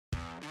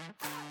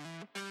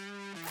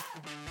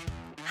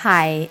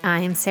Hi,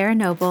 I'm Sarah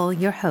Noble,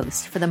 your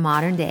host for the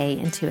Modern Day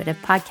Intuitive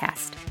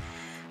Podcast.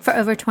 For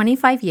over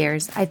 25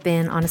 years, I've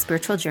been on a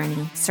spiritual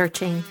journey,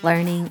 searching,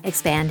 learning,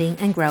 expanding,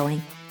 and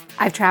growing.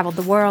 I've traveled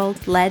the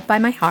world, led by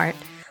my heart,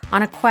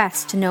 on a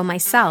quest to know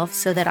myself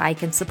so that I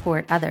can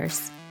support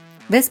others.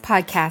 This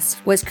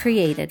podcast was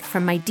created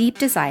from my deep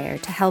desire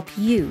to help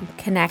you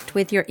connect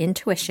with your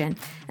intuition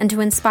and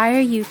to inspire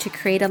you to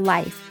create a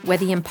life where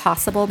the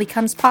impossible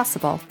becomes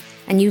possible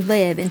and you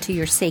live into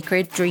your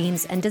sacred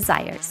dreams and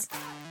desires.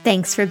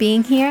 Thanks for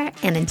being here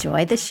and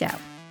enjoy the show.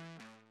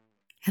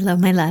 Hello,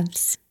 my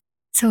loves.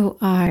 So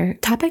our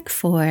topic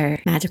for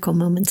magical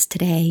moments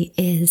today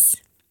is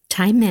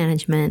time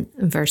management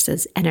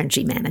versus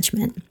energy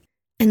management.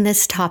 And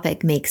this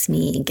topic makes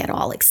me get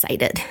all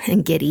excited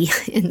and giddy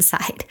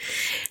inside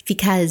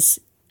because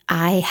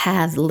I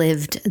have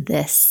lived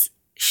this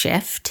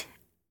shift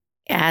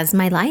as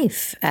my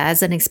life,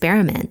 as an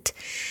experiment,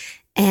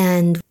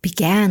 and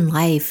began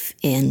life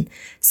in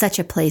such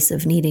a place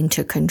of needing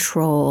to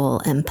control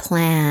and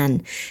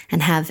plan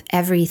and have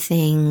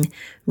everything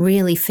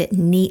really fit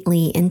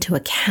neatly into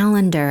a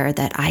calendar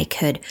that I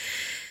could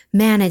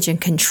manage and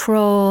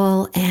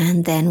control.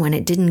 And then when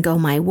it didn't go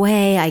my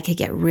way, I could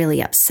get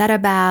really upset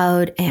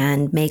about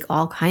and make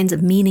all kinds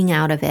of meaning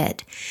out of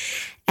it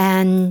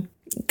and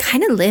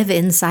kind of live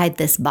inside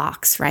this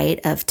box,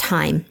 right, of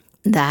time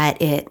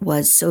that it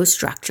was so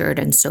structured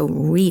and so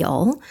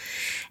real.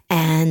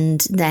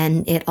 And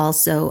then it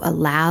also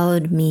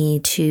allowed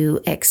me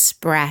to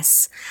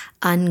express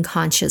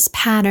unconscious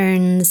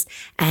patterns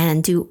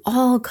and do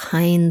all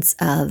kinds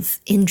of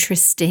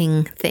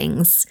interesting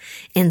things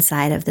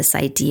inside of this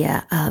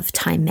idea of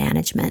time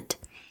management.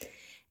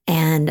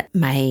 And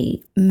my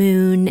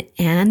moon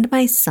and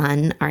my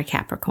sun are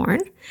Capricorn.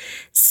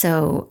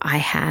 So I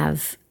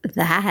have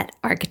that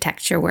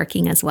architecture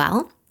working as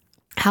well.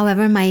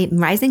 However, my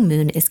rising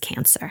moon is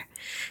Cancer.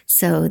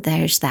 So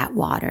there's that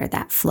water,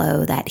 that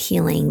flow, that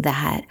healing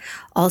that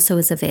also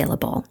is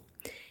available.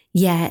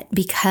 Yet,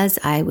 because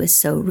I was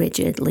so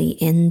rigidly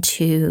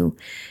into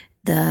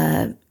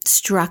the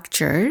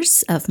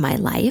structures of my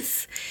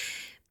life,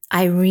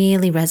 I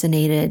really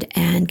resonated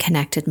and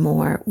connected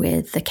more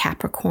with the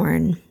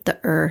Capricorn, the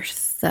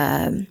earth,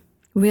 the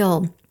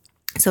real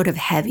sort of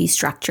heavy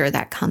structure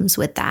that comes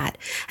with that,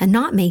 and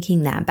not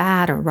making that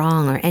bad or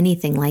wrong or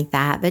anything like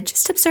that, but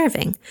just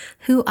observing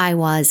who I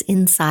was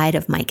inside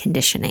of my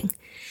conditioning.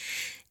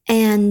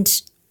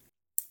 And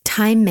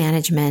time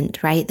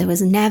management, right? There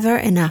was never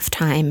enough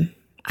time.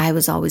 I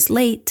was always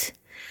late,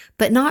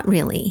 but not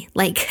really.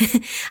 Like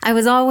I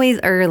was always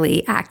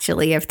early,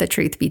 actually, if the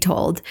truth be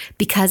told,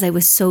 because I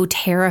was so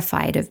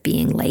terrified of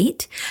being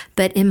late.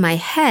 But in my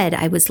head,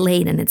 I was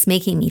late, and it's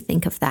making me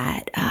think of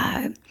that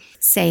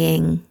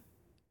saying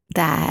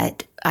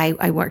that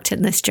I worked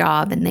in this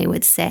job, and they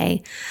would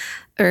say,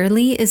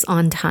 early is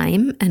on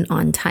time and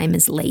on time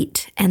is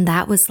late. And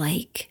that was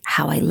like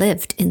how I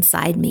lived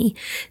inside me,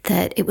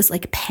 that it was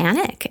like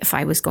panic if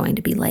I was going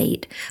to be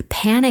late,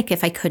 panic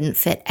if I couldn't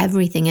fit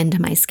everything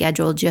into my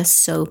schedule just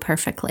so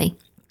perfectly.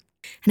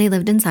 And I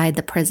lived inside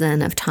the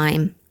prison of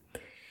time.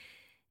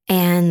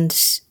 And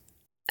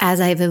as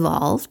I've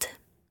evolved,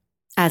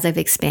 as I've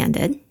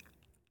expanded,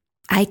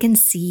 I can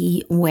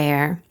see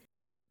where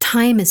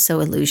time is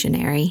so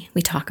illusionary.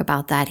 We talk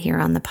about that here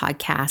on the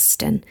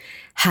podcast, and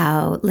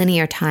how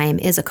linear time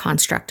is a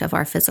construct of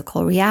our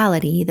physical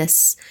reality,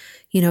 this,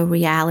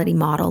 reality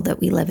model that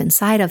we live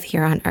inside of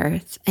here on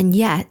Earth. And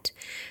yet,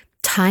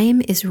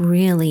 time is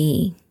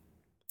really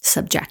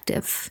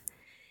subjective.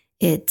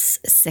 It's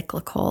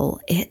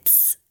cyclical. It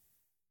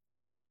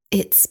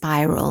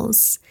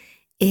spirals.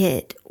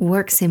 It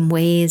works in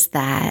ways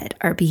that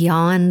are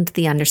beyond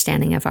the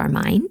understanding of our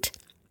mind.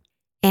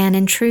 And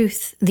in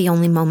truth, the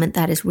only moment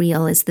that is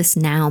real is this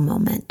now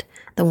moment,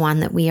 the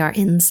one that we are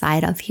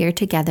inside of here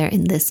together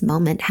in this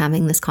moment,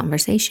 having this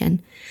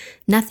conversation.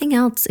 Nothing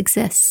else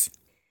exists.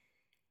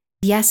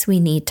 Yes, we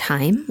need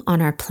time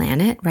on our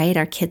planet, right?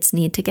 Our kids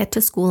need to get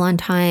to school on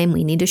time.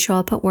 We need to show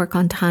up at work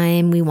on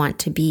time. We want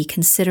to be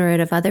considerate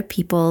of other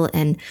people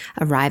and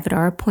arrive at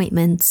our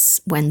appointments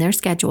when they're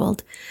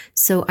scheduled.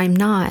 So I'm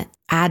not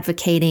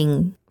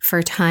advocating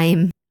for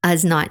time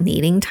as not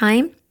needing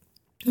time.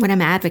 What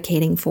I'm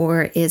advocating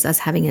for is us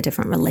having a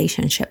different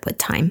relationship with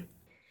time.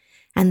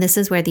 And this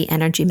is where the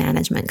energy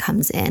management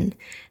comes in.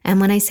 And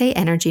when I say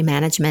energy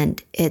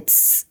management,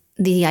 it's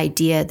the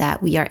idea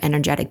that we are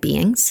energetic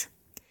beings,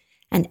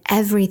 and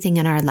everything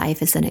in our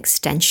life is an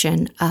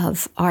extension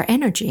of our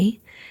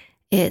energy.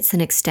 It's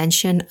an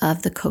extension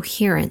of the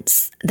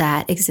coherence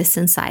that exists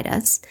inside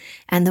us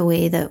and the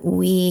way that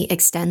we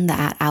extend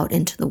that out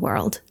into the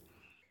world.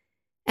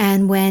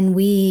 And when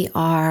we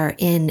are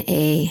in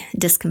a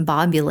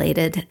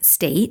discombobulated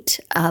state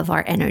of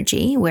our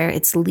energy, where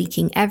it's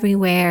leaking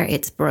everywhere,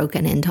 it's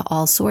broken into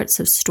all sorts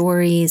of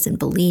stories and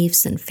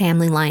beliefs and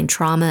family line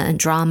trauma and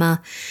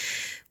drama,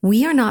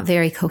 we are not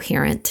very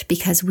coherent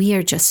because we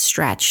are just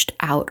stretched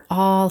out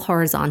all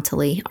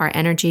horizontally. Our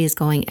energy is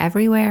going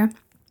everywhere.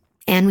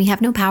 And we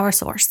have no power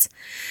source.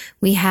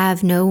 We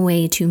have no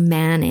way to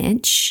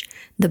manage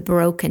the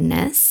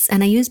brokenness.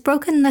 And I use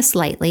brokenness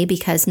lightly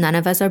because none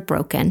of us are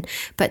broken,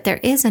 but there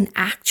is an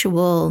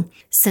actual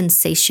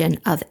sensation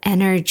of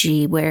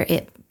energy where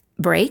it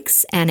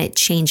breaks and it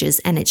changes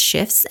and it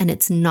shifts and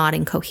it's not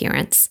in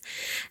coherence.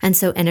 And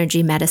so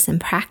energy medicine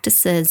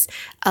practices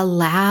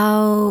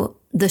allow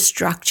the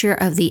structure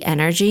of the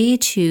energy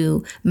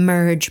to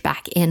merge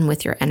back in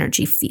with your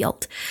energy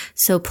field.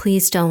 So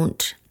please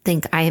don't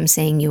think I am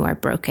saying you are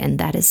broken.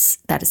 That is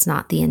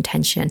not the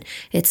intention.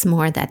 It's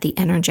more that the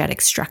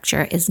energetic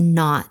structure is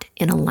not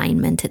in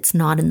alignment. It's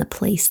not in the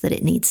place that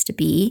it needs to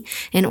be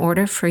in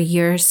order for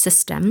your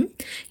system,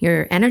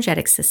 your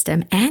energetic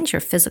system and your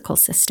physical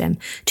system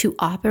to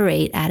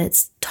operate at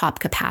its top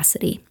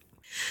capacity.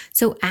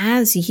 So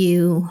as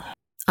you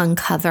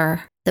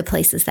uncover the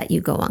places that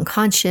you go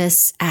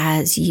unconscious,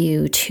 as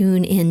you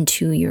tune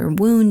into your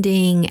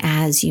wounding,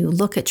 as you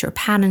look at your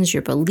patterns,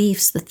 your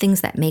beliefs, the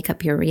things that make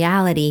up your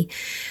reality,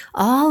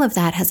 all of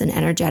that has an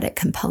energetic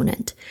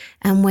component.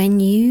 And when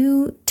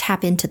you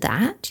tap into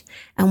that,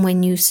 and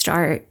when you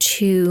start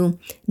to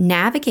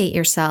navigate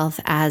yourself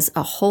as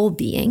a whole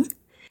being,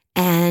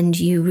 and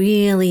you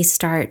really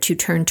start to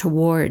turn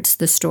towards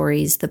the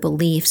stories, the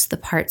beliefs, the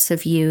parts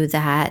of you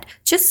that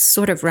just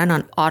sort of run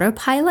on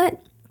autopilot,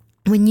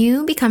 when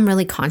you become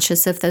really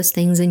conscious of those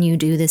things and you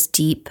do this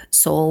deep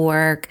soul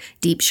work,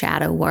 deep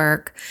shadow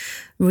work,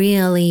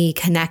 really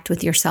connect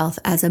with yourself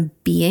as a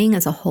being,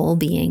 as a whole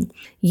being,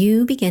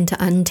 you begin to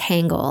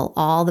untangle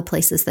all the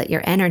places that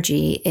your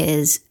energy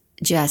is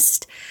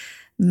just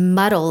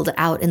muddled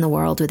out in the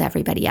world with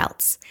everybody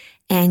else.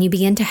 And you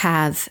begin to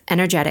have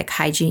energetic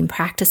hygiene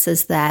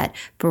practices that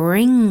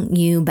bring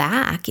you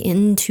back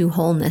into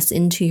wholeness,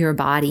 into your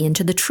body,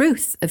 into the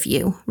truth of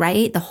you,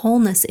 right? The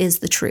wholeness is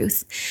the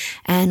truth.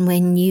 And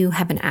when you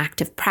have an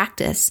active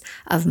practice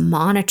of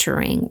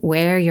monitoring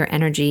where your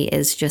energy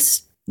is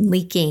just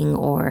leaking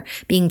or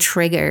being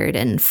triggered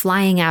and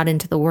flying out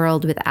into the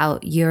world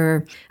without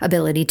your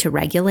ability to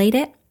regulate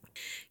it,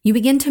 you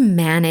begin to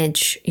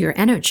manage your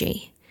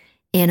energy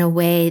in a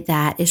way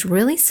that is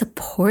really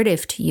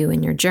supportive to you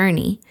in your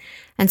journey.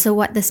 And so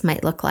what this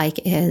might look like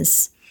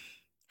is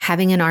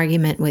having an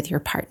argument with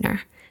your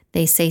partner.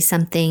 They say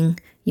something,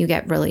 you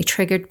get really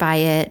triggered by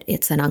it.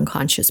 It's an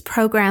unconscious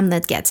program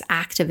that gets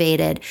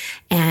activated,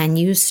 and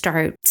you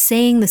start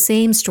saying the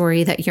same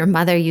story that your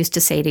mother used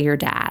to say to your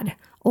dad,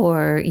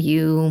 or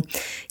you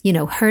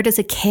heard as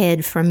a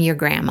kid from your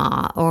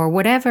grandma, or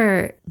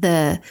whatever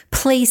the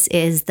place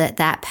is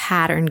that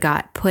pattern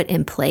got put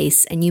in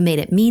place, and you made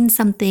it mean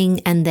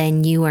something, and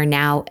then you are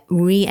now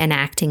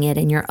reenacting it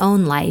in your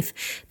own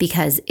life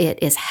because it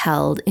is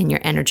held in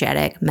your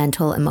energetic,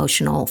 mental,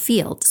 emotional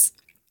fields.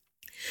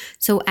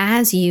 So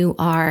as you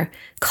are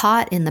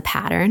caught in the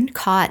pattern,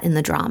 caught in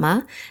the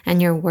drama, and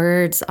your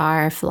words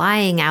are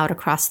flying out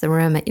across the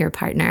room at your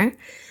partner,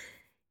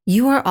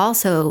 you are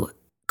also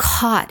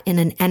caught in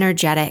an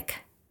energetic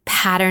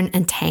pattern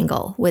and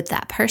tangle with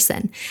that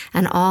person.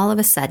 And all of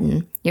a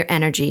sudden, your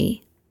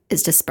energy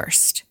is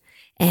dispersed.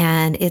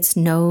 And it's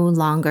no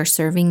longer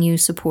serving you,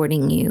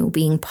 supporting you,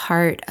 being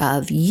part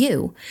of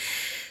you.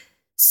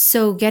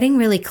 So getting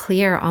really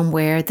clear on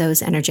where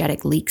those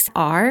energetic leaks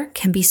are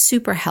can be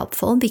super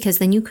helpful, because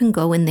then you can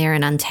go in there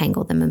and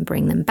untangle them and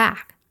bring them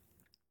back.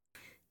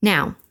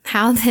 Now,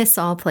 how this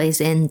all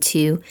plays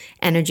into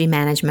energy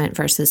management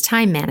versus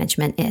time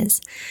management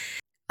is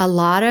a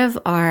lot of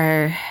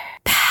our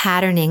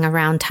patterning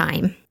around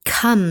time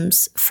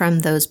comes from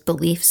those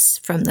beliefs,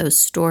 from those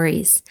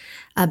stories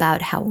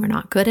about how we're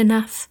not good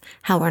enough,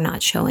 how we're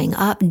not showing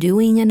up,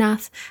 doing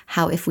enough,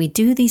 how if we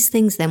do these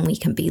things, then we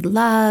can be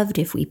loved.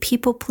 If we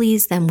people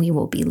please, then we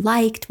will be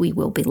liked, we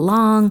will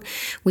belong,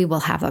 we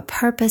will have a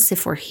purpose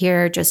if we're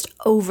here just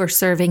over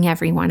serving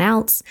everyone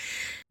else.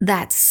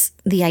 That's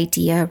the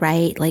idea,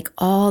 right? Like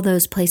all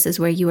those places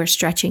where you are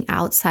stretching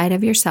outside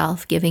of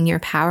yourself, giving your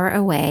power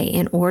away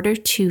in order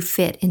to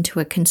fit into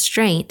a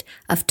constraint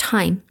of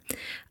time,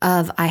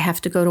 of I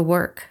have to go to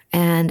work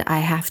and I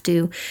have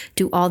to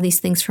do all these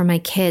things for my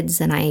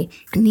kids and I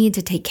need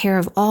to take care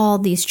of all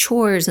these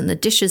chores and the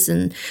dishes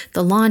and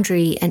the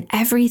laundry and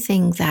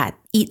everything that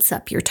eats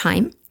up your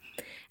time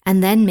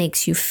and then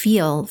makes you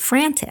feel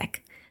frantic.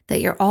 That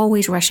you're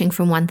always rushing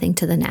from one thing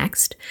to the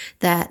next,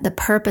 that the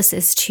purpose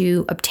is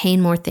to obtain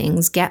more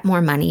things, get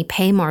more money,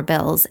 pay more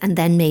bills, and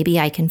then maybe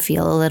I can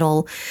feel a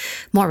little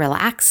more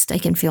relaxed, I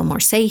can feel more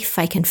safe,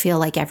 I can feel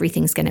like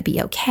everything's going to be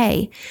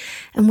okay.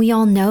 And we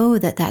all know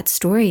that that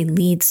story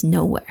leads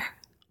nowhere.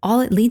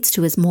 All it leads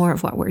to is more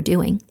of what we're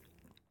doing.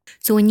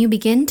 So when you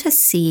begin to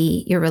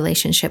see your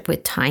relationship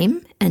with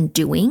time and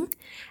doing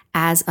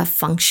as a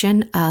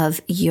function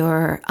of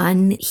your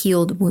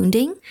unhealed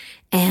wounding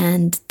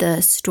and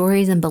the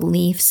stories and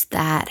beliefs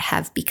that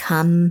have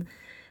become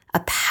a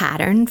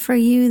pattern for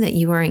you that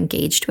you are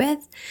engaged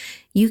with,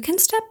 you can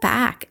step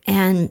back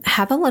and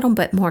have a little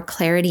bit more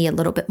clarity, a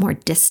little bit more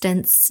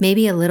distance,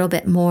 maybe a little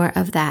bit more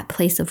of that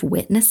place of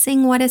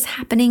witnessing what is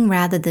happening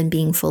rather than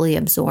being fully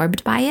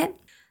absorbed by it.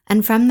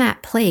 And from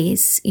that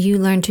place, you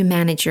learn to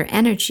manage your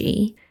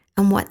energy.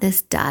 And what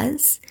this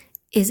does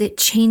is it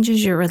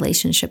changes your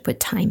relationship with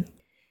time.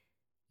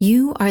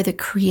 You are the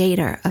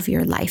creator of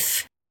your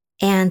life.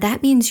 And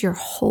that means your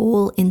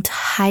whole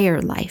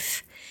entire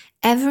life.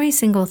 Every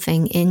single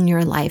thing in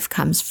your life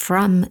comes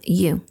from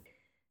you.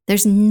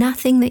 There's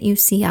nothing that you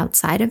see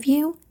outside of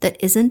you that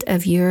isn't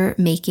of your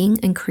making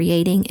and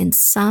creating in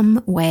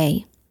some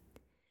way.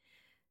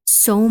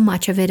 So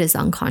much of it is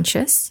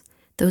unconscious.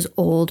 Those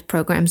old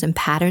programs and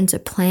patterns are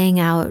playing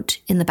out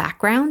in the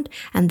background,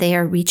 and they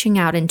are reaching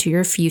out into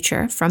your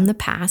future from the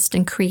past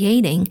and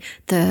creating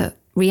the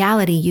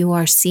reality you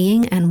are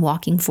seeing and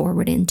walking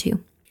forward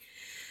into.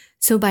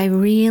 So by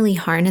really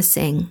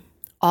harnessing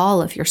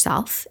all of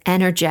yourself,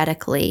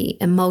 energetically,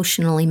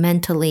 emotionally,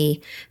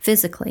 mentally,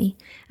 physically,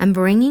 and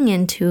bringing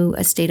into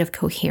a state of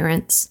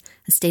coherence,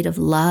 a state of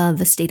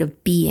love, a state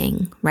of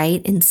being,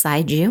 right,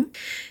 inside you,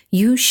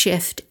 you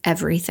shift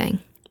everything.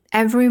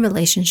 Every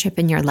relationship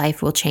in your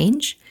life will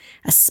change,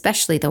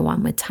 especially the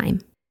one with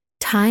time.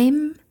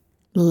 Time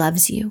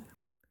loves you.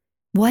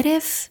 What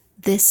if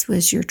this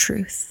was your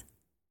truth?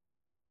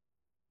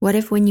 What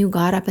if when you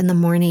got up in the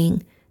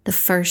morning, the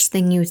first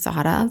thing you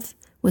thought of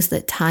was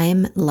that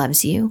time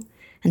loves you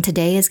and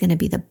today is going to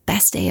be the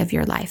best day of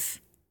your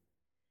life?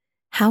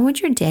 How would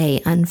your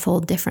day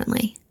unfold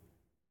differently?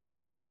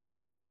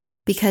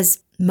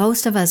 Because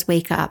most of us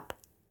wake up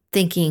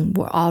thinking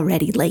we're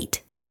already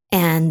late,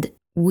 and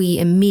we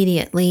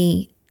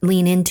immediately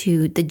lean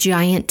into the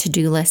giant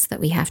to-do list that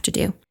we have to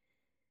do.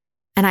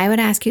 And I would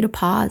ask you to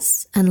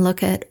pause and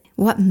look at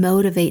what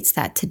motivates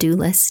that to-do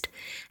list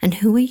and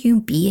who are you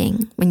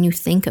being when you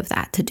think of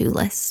that to-do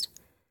list?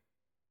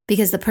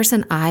 Because the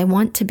person I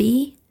want to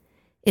be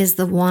is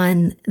the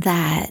one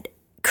that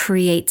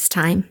creates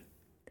time,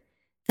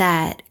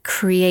 that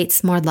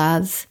creates more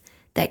love,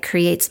 that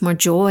creates more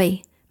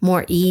joy,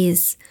 more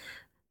ease,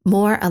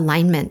 more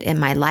alignment in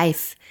my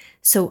life.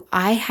 So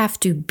I have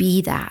to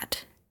be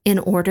that in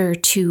order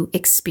to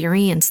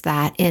experience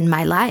that in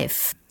my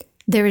life.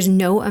 There is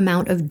no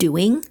amount of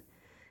doing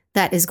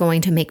that is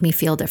going to make me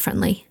feel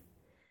differently.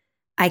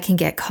 I can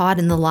get caught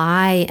in the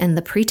lie and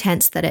the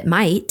pretense that it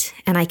might,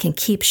 and I can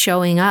keep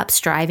showing up,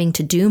 striving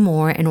to do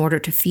more in order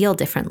to feel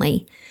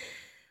differently.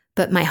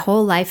 But my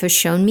whole life has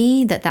shown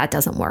me that that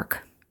doesn't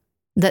work.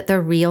 That the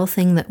real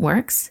thing that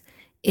works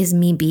is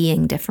me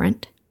being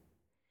different.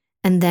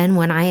 And then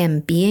when I am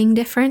being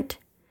different,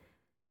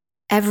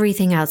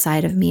 everything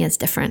outside of me is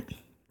different.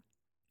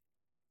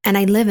 And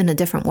I live in a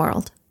different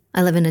world.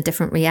 I live in a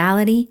different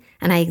reality,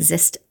 and I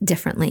exist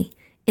differently,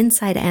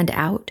 inside and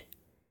out.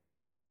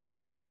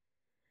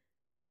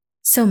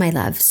 So, my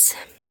loves,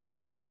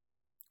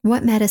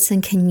 what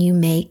medicine can you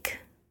make?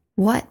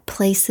 What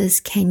places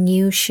can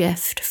you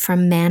shift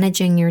from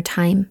managing your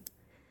time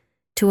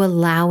to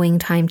allowing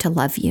time to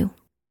love you?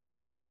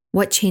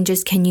 What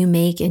changes can you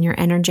make in your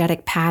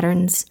energetic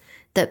patterns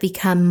that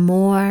become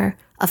more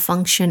a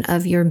function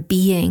of your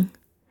being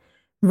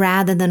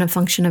rather than a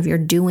function of your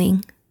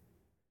doing?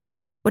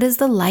 What is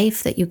the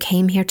life that you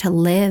came here to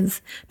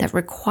live that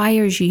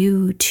requires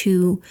you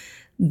to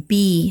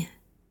be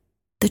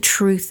the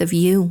truth of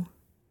you?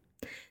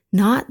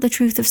 Not the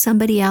truth of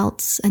somebody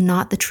else and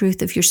not the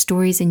truth of your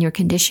stories and your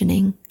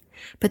conditioning,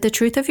 but the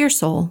truth of your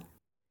soul,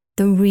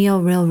 the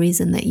real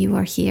reason that you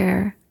are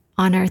here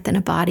on earth in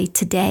a body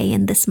today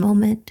in this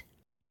moment.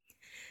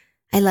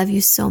 I love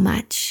you so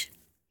much.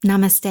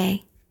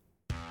 Namaste.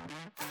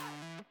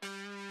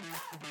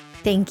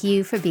 Thank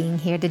you for being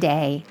here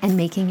today and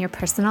making your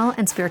personal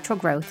and spiritual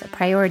growth a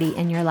priority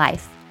in your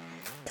life.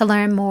 To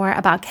learn more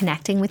about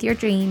connecting with your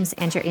dreams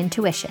and your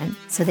intuition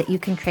so that you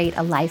can create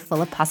a life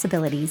full of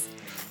possibilities,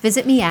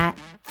 visit me at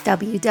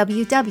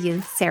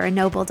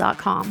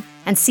www.sarahnoble.com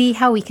and see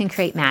how we can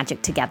create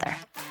magic together.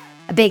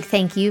 A big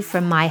thank you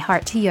from my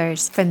heart to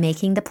yours for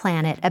making the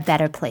planet a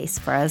better place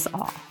for us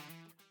all.